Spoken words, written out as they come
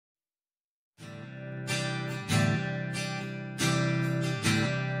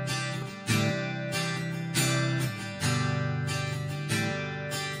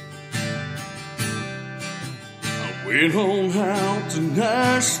Went on out to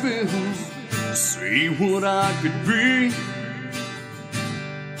Nashville to see what I could be.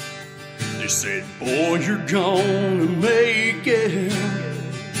 They said, boy, you're gonna make it.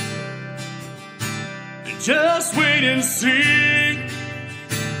 And just wait and see.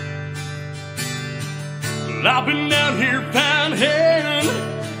 Well, I've been out here pounding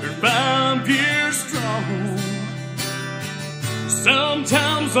for 5 years strong.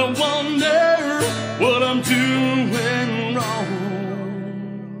 Sometimes I wonder what I'm doing wrong.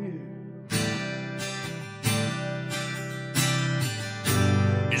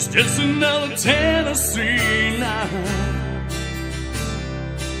 It's just another Tennessee night,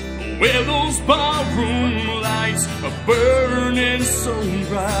 where those barroom lights are burning so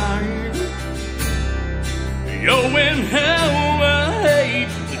bright. Yo, and how I hate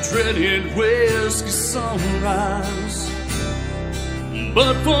the dreaded whiskey sunrise.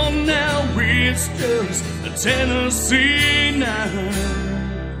 But for now it's just a Tennessee night.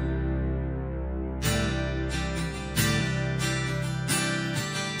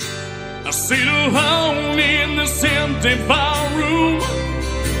 I sit alone in this empty barroom.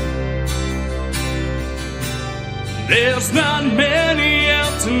 There's not many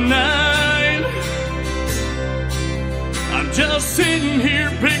out tonight. I'm just sitting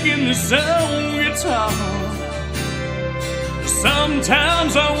here picking this old guitar.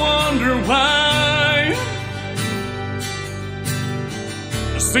 Sometimes I wonder why.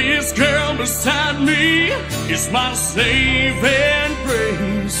 I see this girl beside me is my saving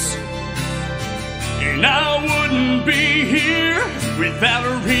grace, and I wouldn't be here without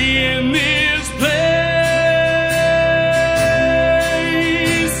her in this place.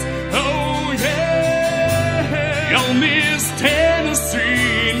 Oh yeah, on this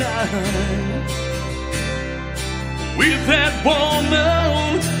Tennessee night, with that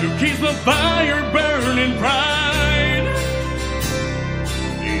woman who keeps my fire burning bright.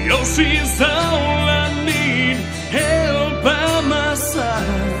 Yo, she's all I need, held by my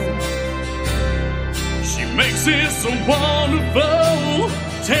side. She makes this a wonderful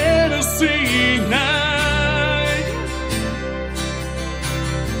Tennessee night.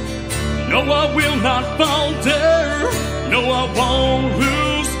 No, I will not falter. No, I won't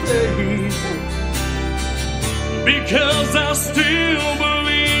lose faith, because I still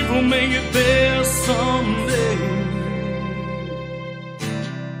believe we'll make it there someday.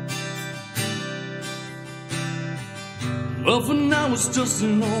 But for now it's just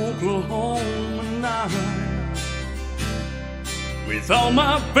an Oklahoma night, with all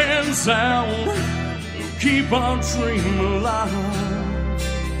my friends out who keep our dream alive.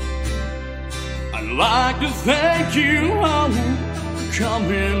 I'd like to thank you all for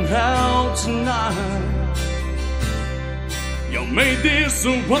coming out tonight. You made this a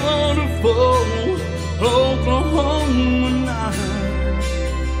wonderful Oklahoma night.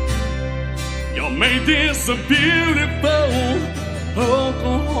 You made this a beautiful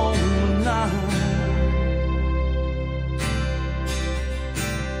Oklahoma